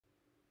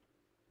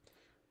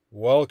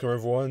Welcome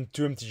everyone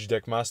to MTG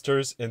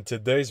Deckmasters. In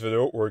today's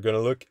video, we're going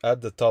to look at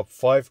the top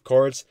 5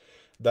 cards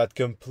that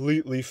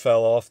completely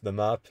fell off the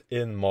map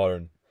in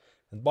Modern.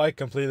 And by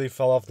completely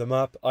fell off the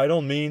map, I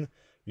don't mean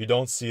you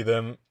don't see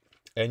them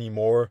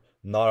anymore,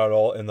 not at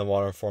all in the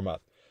Modern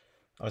format.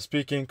 I'm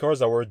speaking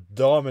cards that were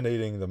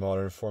dominating the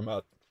Modern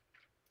format,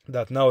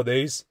 that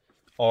nowadays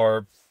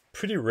are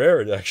pretty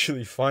rare to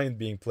actually find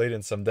being played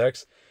in some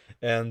decks,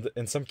 and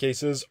in some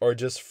cases are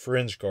just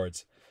fringe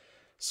cards.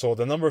 So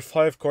the number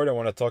 5 card I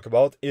want to talk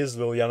about is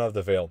Liliana of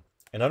the Veil.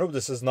 And I know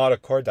this is not a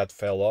card that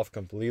fell off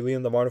completely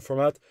in the Modern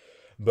format,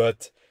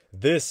 but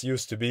this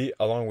used to be,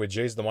 along with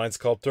Jace the Mind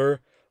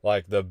Sculptor,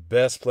 like the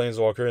best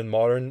Planeswalker in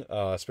Modern,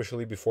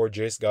 especially before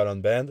Jace got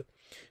unbanned.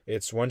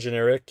 It's one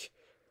generic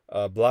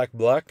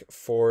black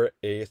for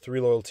a 3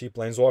 loyalty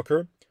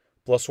Planeswalker.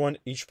 +1,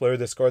 each player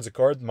discards a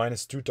card.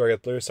 -2,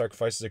 target player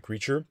sacrifices a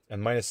creature.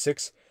 And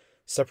 -6,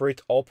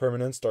 separate all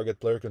permanents target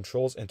player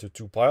controls into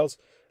 2 piles.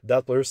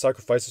 That player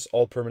sacrifices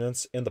all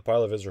permanents in the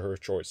pile of his or her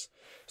choice.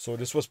 So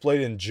this was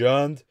played in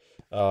Jund,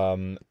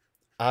 Abzan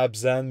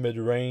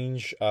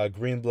midrange,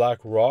 green-black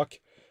rock.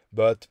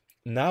 But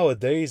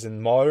nowadays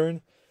in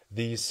Modern,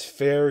 these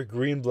fair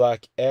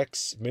green-black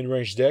X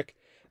midrange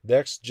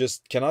decks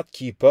just cannot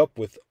keep up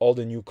with all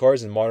the new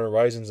cards in Modern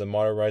Horizons and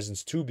Modern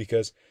Horizons 2,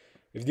 because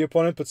if the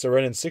opponent puts a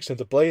red and 6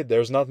 into play,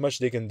 there's not much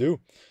they can do.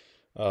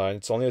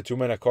 It's only a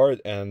 2-mana card,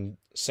 and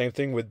same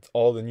thing with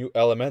all the new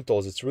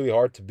elementals. It's really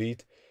hard to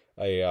beat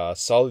a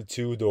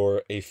Solitude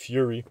or a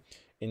Fury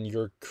in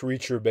your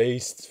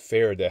creature-based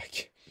fair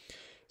deck.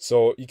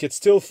 So you could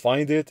still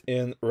find it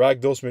in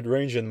Rakdos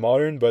midrange in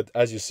Modern, but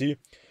as you see,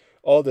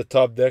 all the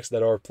top decks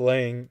that are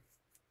playing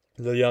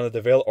Liliana of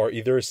the Veil are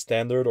either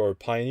Standard or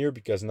Pioneer,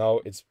 because now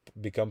it's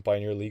become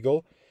Pioneer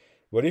legal.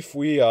 But if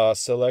we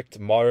select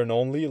Modern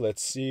only,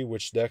 let's see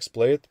which decks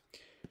play it.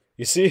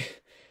 You see,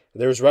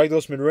 there's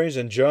Rakdos midrange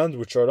and Jund,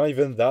 which are not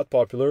even that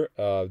popular.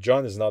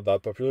 Jund is not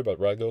that popular, but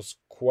Rakdos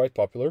quite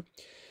popular.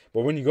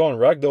 But when you go on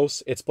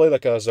Rakdos, it's played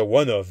like as a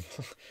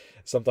one-of,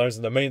 sometimes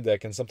in the main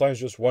deck, and sometimes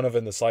just one-of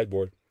in the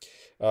sideboard.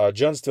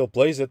 Jund still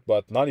plays it,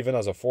 but not even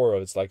as a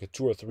 4-of. It's like a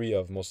 2 or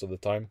 3-of most of the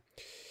time.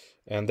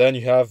 And then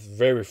you have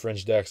very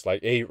fringe decks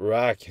like 8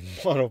 Rack and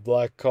Mono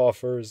Black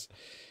Coffers,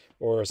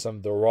 or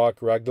some The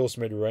Rock, Rakdos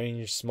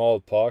midrange, Small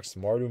Pox,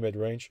 Mardu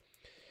midrange.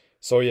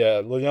 So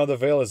yeah, Liliana of the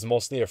Veil is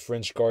mostly a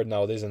fringe card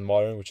nowadays in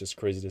Modern, which is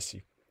crazy to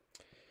see.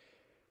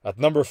 At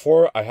number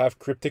 4, I have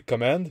Cryptic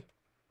Command.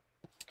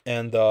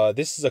 And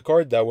this is a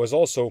card that was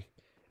also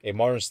a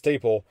Modern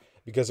staple,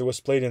 because it was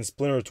played in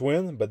Splinter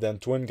Twin, but then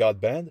Twin got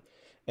banned.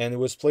 And it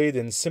was played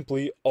in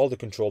simply all the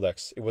control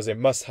decks. It was a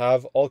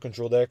must-have, all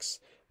control decks,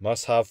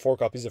 must-have 4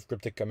 copies of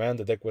Cryptic Command.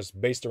 The deck was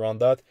based around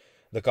that.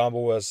 The combo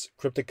was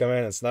Cryptic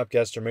Command and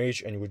Snapcaster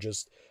Mage, and you would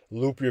just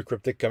loop your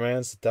Cryptic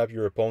Commands to tap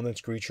your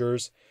opponent's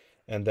creatures,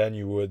 and then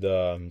you would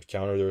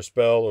counter their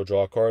spell or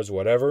draw cards,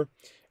 whatever.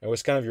 It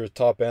was kind of your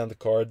top-end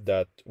card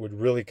that would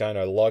really kind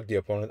of lock the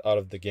opponent out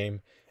of the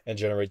game and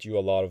generate you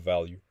a lot of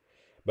value.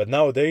 But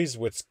nowadays,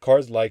 with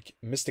cards like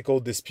Mystical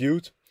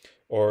Dispute,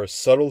 or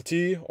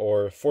Subtlety,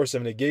 or Force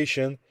of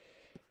Negation,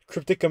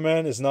 Cryptic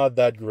Command is not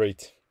that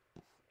great.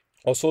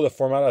 Also, the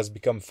format has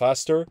become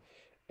faster,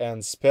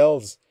 and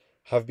spells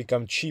have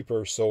become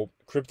cheaper, so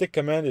Cryptic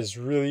Command is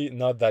really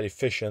not that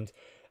efficient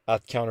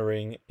at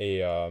countering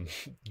a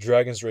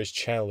Dragon's Rage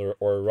Channeler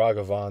or a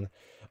Ragavan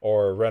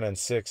or Ren and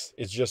 6.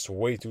 It's just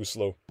way too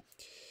slow.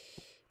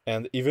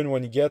 And even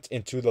when you get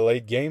into the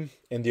late game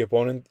and the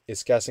opponent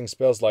is casting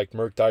spells like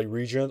Murktide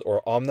Regent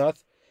or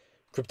Omnath,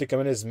 Cryptic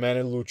Command is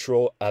mana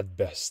neutral at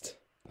best,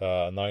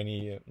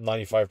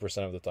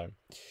 95% of the time.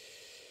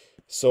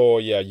 So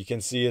yeah, you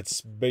can see it's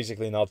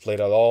basically not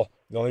played at all.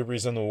 The only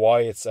reason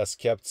why it has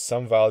kept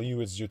some value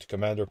is due to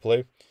Commander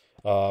play.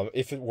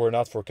 If it were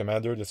not for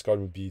Commander, this card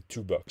would be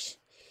 $2.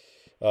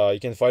 You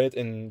can find it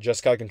in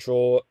Jeskai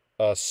Control,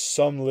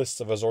 some lists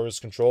of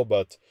Azorius Control,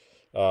 but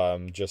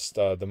just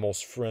the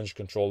most fringe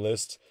control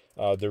list.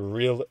 The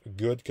real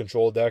good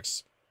control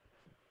decks,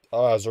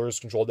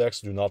 Azorius control decks,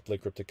 do not play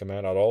Cryptic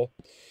Command at all.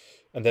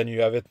 And then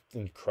you have it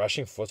in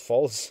Crashing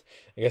Footfalls.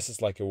 I guess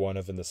it's like a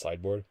 1-of in the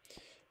sideboard.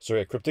 So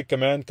yeah, Cryptic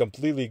Command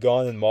completely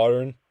gone in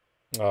Modern.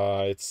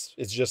 It's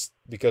just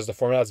because the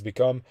format has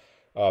become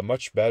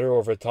much better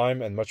over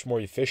time and much more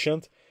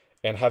efficient.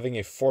 And having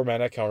a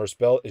 4-mana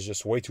counterspell is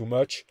just way too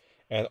much.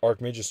 And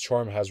Archmage's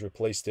Charm has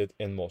replaced it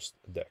in most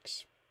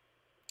decks.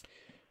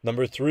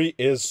 Number 3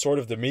 is Sword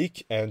of the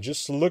Meek, and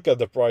just look at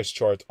the price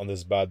chart on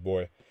this bad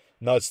boy.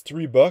 Now it's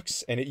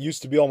 $3, and it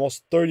used to be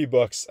almost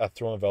 $30 at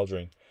Throne of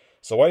Eldraine.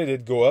 So why did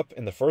it go up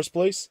in the first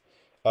place?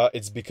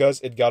 It's because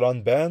it got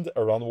unbanned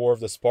around War of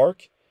the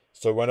Spark,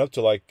 so it went up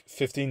to like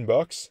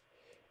 $15,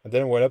 and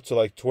then it went up to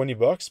like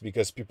 $20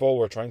 because people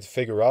were trying to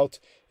figure out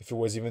if it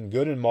was even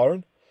good in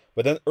Modern.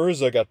 But then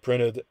Urza got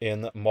printed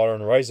in Modern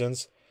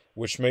Horizons,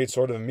 which made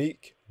Sword of the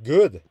Meek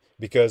good,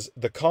 because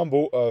the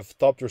combo of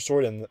Thopter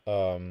Sword and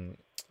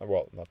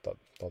well, not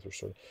Thopter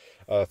Sword,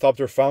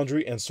 Thopter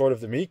Foundry and Sword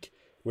of the Meek,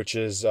 which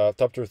is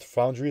Thopter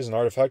Foundry is an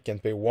artifact, can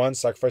pay 1,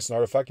 sacrifice an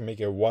artifact, and make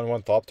a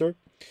 1/1 Thopter.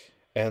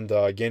 and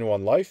gain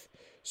 1 life.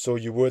 So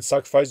you would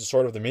sacrifice the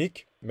Sword of the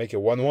Meek, make a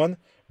 1/1,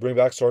 bring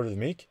back Sword of the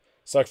Meek,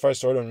 sacrifice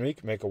Sword of the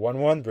Meek, make a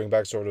 1/1, bring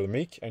back Sword of the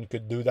Meek, and you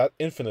could do that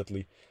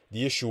infinitely.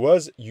 The issue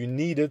was you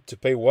needed to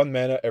pay 1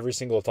 mana every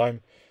single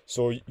time.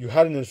 So you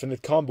had an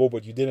infinite combo,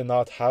 but you did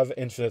not have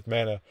infinite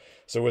mana.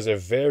 So it was a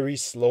very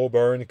slow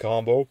burn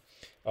combo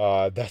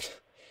that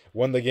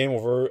won the game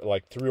over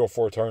like 3 or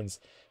 4 turns.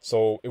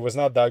 So it was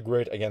not that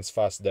great against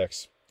fast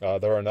decks.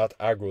 There are not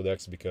aggro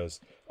decks, because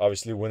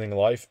obviously winning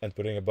life and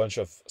putting a bunch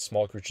of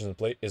small creatures in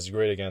play is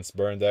great against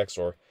burn decks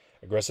or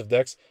aggressive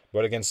decks,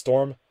 but against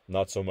Storm,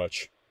 not so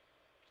much.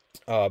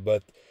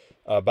 But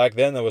back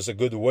then it was a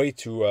good way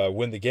to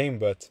win the game,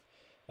 but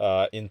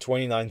in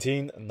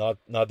 2019, not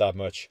that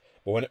much.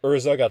 But when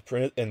Urza got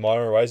printed in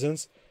Modern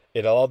Horizons,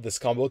 it allowed this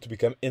combo to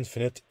become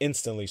infinite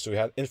instantly. So you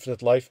had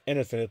infinite life and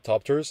infinite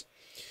top tiers,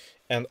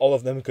 and all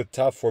of them could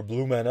tap for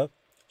blue mana,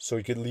 so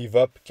you could leave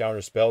up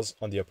counter spells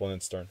on the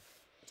opponent's turn,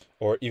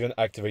 or even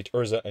activate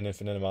Urza an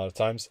infinite amount of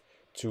times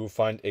to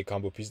find a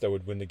combo piece that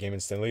would win the game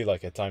instantly,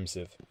 like a Time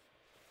Sieve.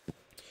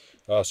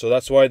 So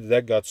that's why the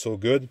deck got so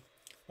good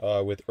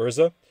with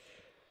Urza.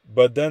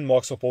 But then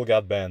Mox Opal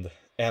got banned,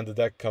 and the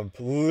deck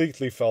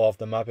completely fell off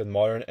the map in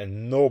Modern,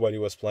 and nobody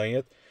was playing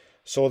it.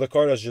 So the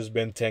card has just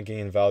been tanking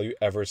in value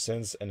ever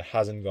since, and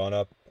hasn't gone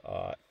up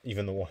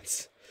even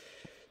once.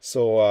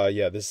 So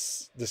yeah,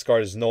 this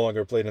card is no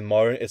longer played in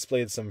Modern. It's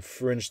played some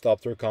fringe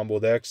top tier combo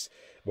decks,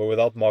 but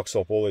without Mox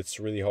Opal, it's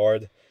really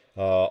hard.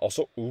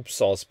 Also,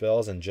 Oops, all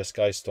spells, and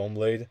Jeskai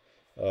Stoneblade.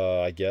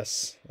 I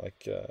guess, I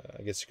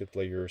guess you could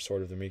play your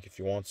Sword of the Meek if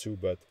you want to,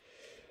 but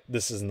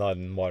this is not a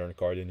Modern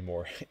card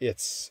anymore.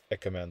 It's a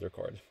Commander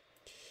card.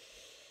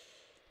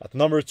 At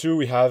number 2,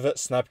 we have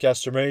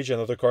Snapcaster Mage,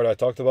 another card I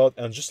talked about,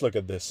 and just look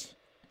at this.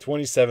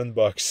 27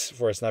 bucks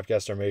for a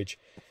Snapcaster Mage,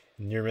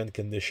 near mint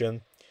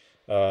condition.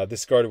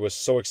 This card was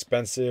so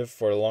expensive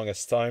for the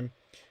longest time.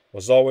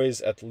 Was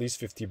always at least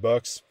 50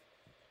 bucks.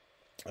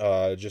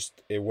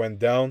 Just it went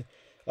down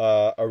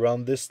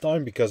around this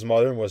time because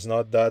Modern was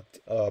not that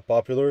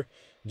popular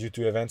due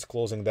to events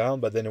closing down,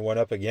 but then it went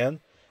up again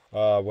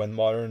when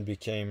Modern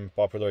became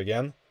popular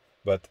again.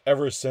 But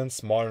ever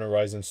since Modern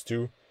Horizons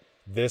 2,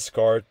 this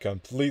card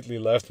completely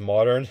left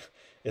Modern.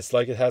 It's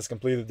like it has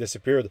completely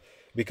disappeared,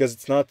 because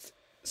it's not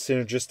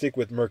synergistic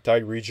with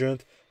Murktide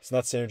Regent. It's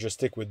not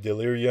synergistic with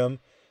Delirium.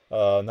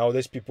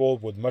 Nowadays, people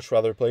would much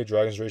rather play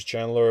Dragon's Rage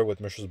Channeler with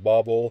Mishra's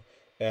Bauble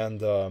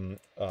and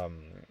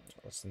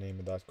what's the name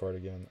of that card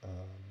again?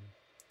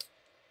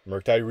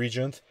 Murktide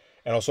Regent,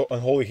 and also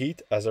Unholy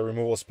Heat as a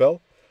removal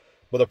spell.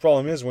 But the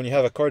problem is, when you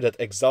have a card that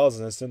exiles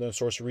an instant and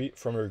sorcery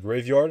from your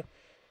graveyard,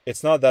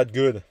 it's not that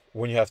good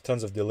when you have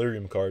tons of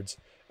Delirium cards.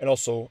 And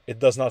also, it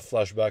does not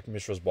flashback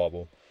Mishra's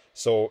Bauble.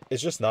 So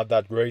it's just not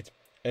that great.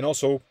 And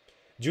also,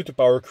 due to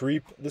power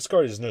creep, this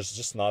card is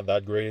just not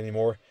that great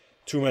anymore.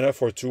 2 mana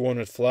for 2/1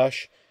 with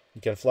flash.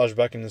 You can flash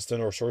back an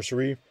instant or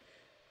sorcery.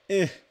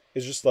 It's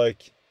just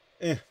like,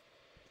 and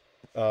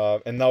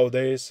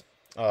nowadays,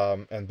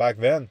 and back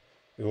then,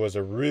 it was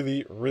a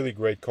really, really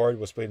great card.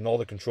 It was played in all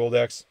the control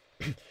decks.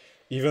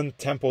 Even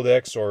tempo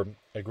decks or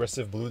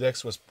aggressive blue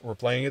decks were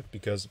playing it,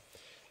 because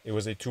it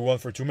was a 2/1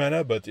 for 2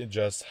 mana, but it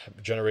just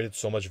generated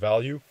so much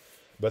value.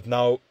 But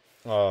now,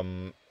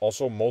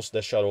 also most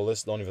Death Shadow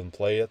lists don't even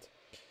play it.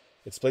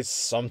 It's played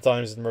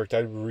sometimes in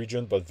Murktide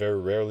Regent, but very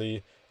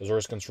rarely.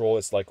 Azorius Control,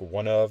 it's like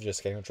 1 of.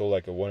 Jeskai Control,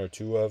 like a 1 or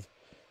 2 of.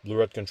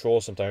 Blue-Red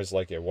Control, sometimes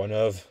like a 1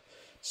 of.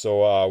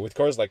 So with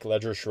cards like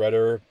Ledger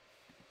Shredder,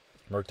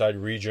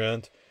 Murktide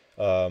Regent,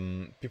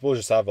 people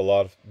just have a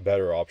lot of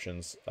better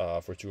options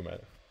for 2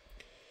 mana.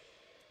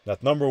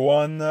 At number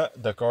 1,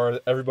 the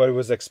card everybody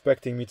was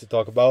expecting me to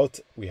talk about,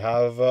 we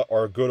have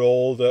our good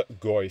old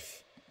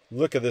Goyf.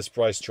 Look at this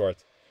price chart.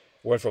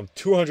 It went from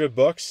 200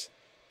 bucks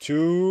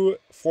to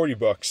 40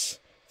 bucks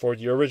for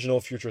the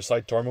original Future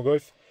Sight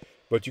Tarmogoyf,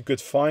 but you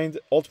could find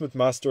Ultimate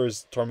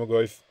Masters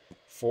Tarmogoyf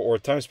or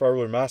Time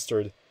Spiral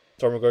Mastered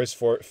Tarmogoyfs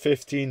for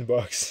 15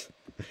 bucks.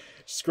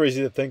 It's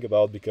crazy to think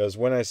about, because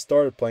when I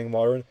started playing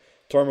Modern,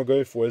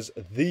 Tarmogoyf was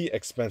the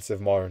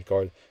expensive Modern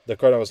card. The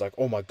card I was like,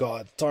 oh my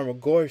god,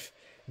 Tarmogoyf!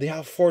 They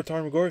have 4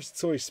 Tarmogoyfs, it's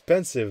so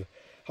expensive.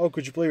 How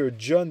could you play your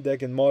Jund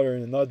deck in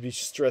Modern and not be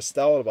stressed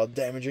out about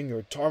damaging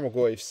your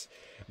Tarmogoyfs?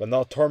 But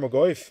now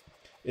Tarmogoyf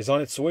is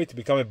on its way to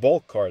become a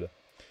bulk card.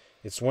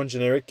 It's 1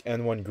 generic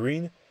and 1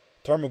 green.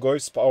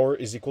 Tarmogoyf's power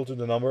is equal to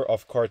the number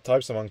of card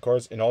types among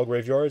cards in all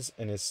graveyards,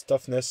 and its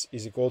toughness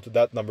is equal to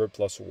that number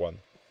plus 1.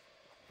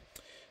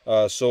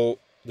 So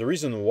the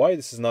reason why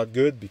this is not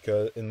good,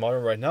 because in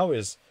Modern right now,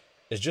 is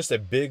it's just a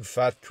big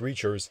fat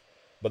creatures.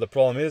 But the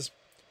problem is,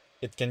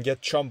 it can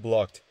get chump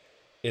blocked.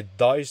 It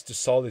dies to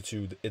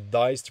Solitude. It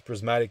dies to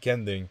Prismatic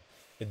Ending.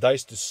 It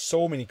dies to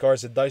so many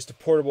cards. It dies to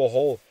Portable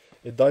Hole.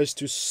 It dies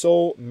to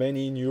so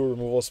many new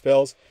removal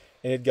spells.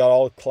 And it got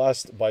all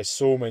classed by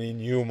so many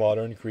new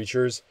Modern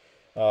creatures.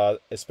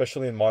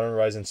 Especially in Modern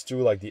Horizons 2,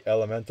 like the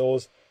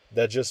Elementals.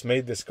 That just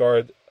made this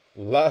card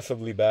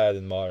laughably bad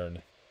in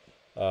Modern.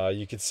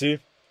 You can see,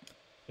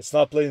 it's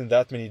not played in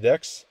that many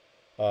decks.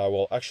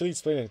 Well, actually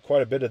it's played in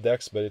quite a bit of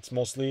decks, but it's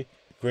mostly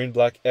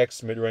green-black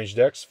X mid-range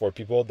decks for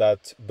people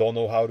that don't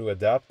know how to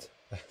adapt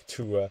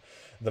to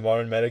the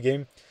modern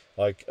metagame,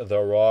 like The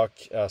Rock,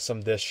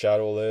 some Death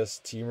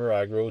Shadowless, Teamer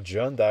Aggro,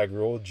 Jund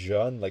Aggro,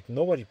 Jund. Like,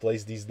 nobody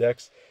plays these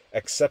decks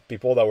except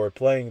people that were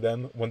playing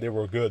them when they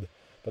were good.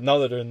 But now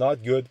that they're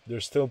not good, they're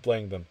still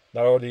playing them.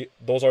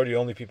 Those are the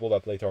only people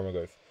that play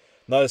Tarmogoyf.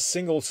 Not a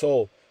single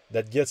soul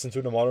that gets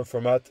into the modern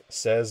format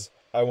says,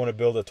 I want to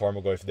build a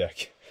Tarmogoyf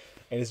deck.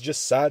 And it's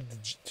just sad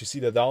to see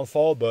the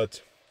downfall,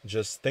 but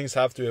just things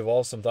have to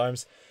evolve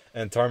sometimes.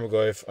 And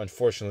Tarmogoyf,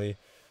 unfortunately,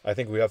 I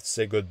think we have to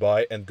say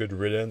goodbye and good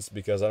riddance,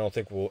 because I don't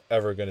think we're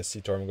ever going to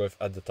see Tarmogoyf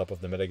at the top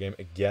of the metagame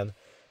again,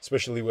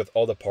 especially with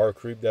all the power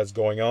creep that's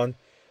going on.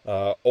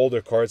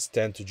 Older cards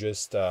tend to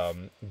just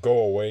go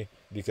away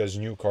because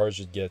new cards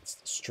should get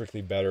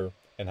strictly better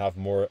and have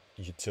more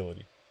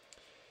utility.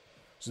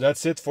 So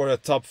that's it for the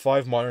top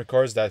 5 modern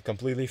cards that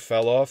completely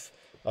fell off.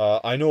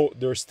 I know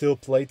they're still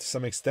played to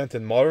some extent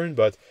in modern,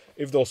 but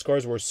if those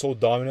cards were so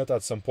dominant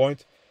at some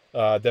point,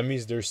 that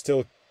means they're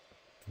still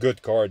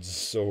good cards.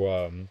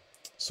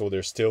 So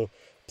they're still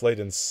played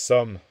in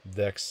some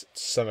decks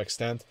to some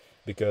extent,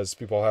 because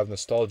people have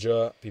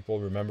nostalgia, people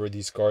remember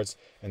these cards,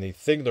 and they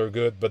think they're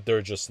good, but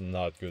they're just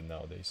not good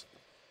nowadays.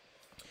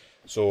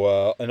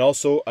 So, and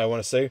also, I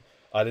want to say,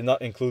 I did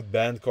not include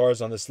banned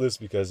cards on this list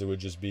because it would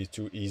just be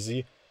too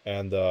easy,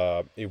 and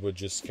it would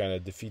just kind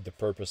of defeat the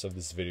purpose of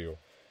this video.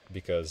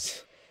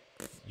 Because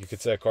you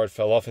could say a card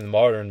fell off in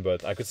modern,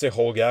 but I could say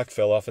Holgak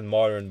fell off in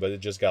modern, but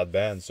it just got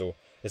banned, so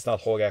it's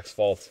not Holgak's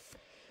fault.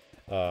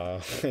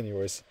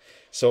 Anyways,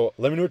 so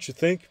let me know what you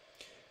think.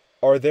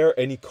 Are there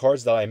any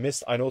cards that I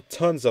missed? I know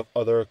tons of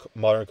other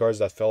modern cards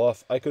that fell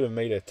off. I could have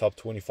made a top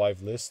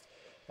 25 list.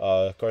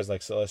 Cards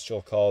like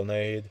Celestial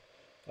Colonnade,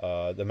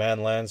 the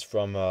Manlands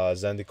from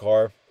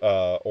Zendikar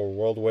or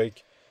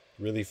Worldwake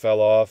really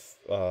fell off.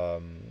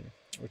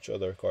 Which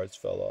other cards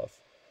fell off?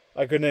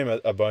 I could name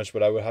a bunch,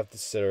 but I would have to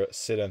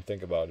sit and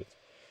think about it.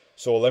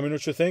 So let me know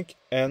what you think,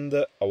 and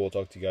I will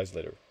talk to you guys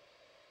later.